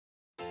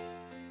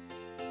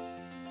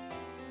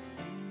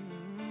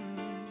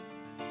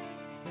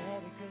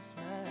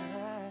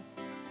Christmas,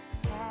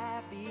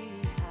 happy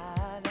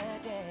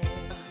holiday.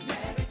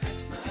 Merry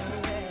Christmas,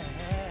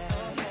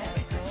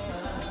 Merry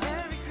Christmas,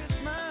 Merry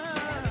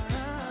Christmas,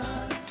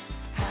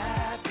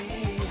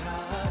 happy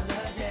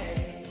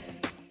holiday.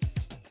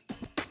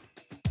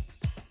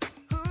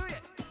 Ooh,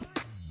 yeah.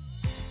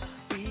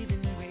 We've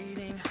been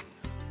waiting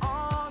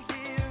all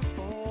year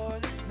for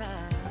this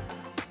night,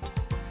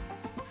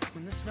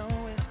 when the snow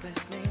is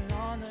glistening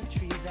on the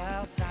trees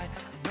outside,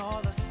 and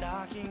all the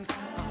stockings are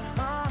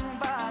hung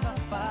by the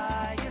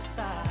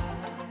fireside,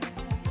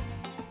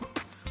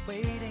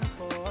 waiting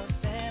for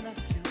Santa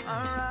to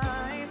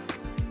arrive,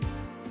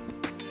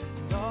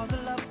 and all the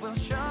love will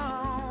show,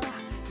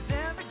 'cause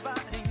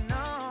everybody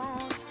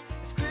knows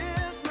it's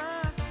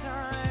Christmas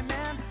time,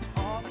 and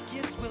all the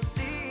kids will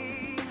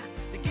see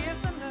the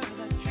gifts under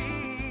the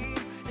tree.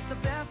 It's the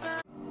best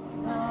time.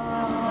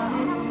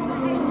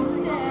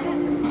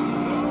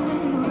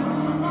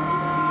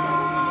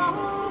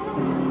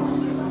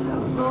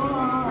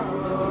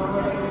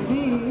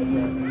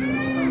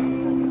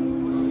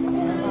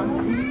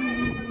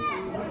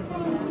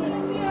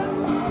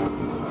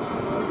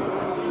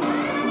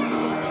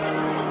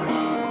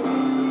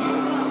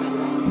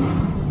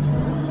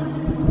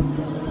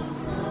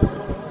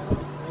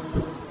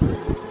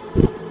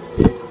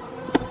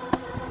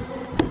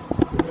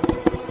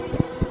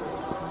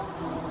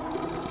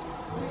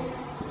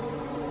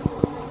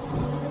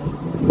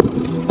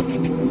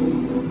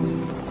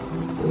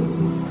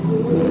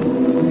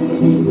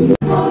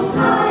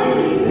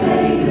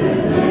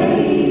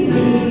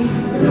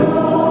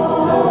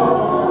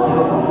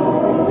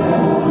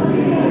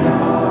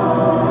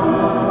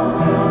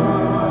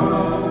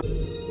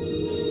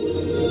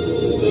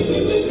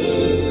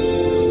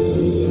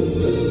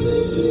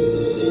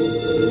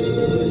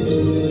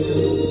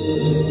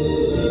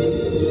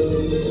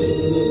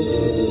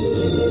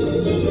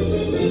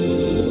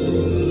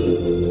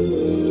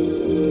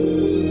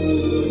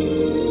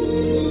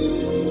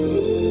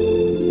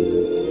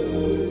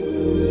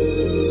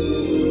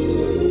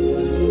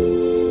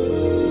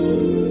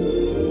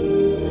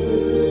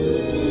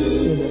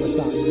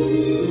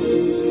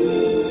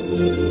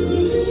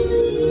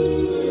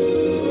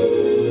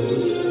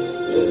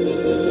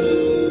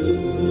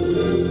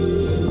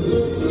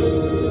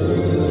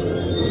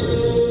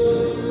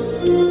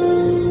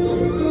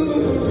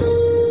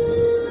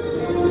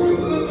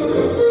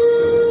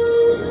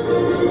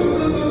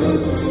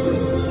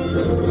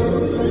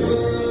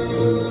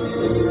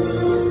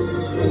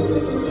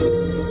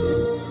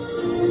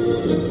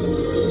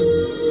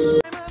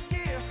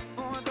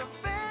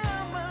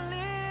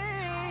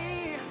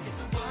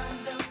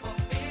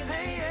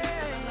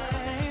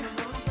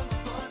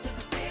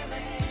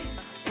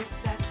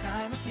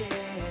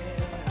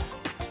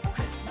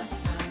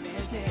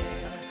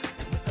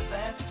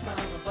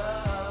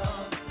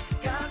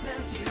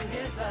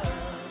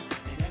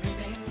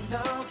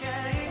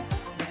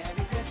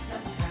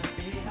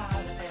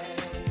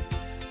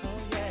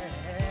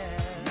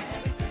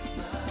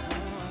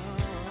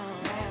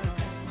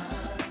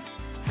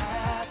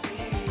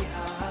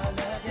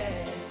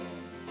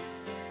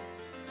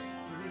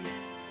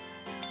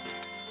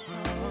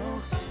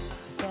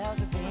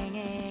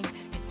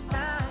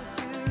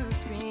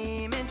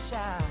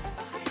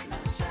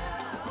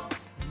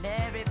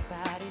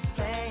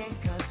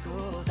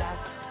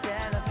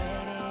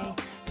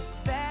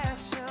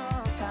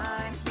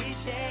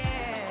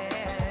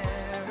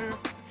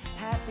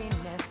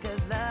 Happiness.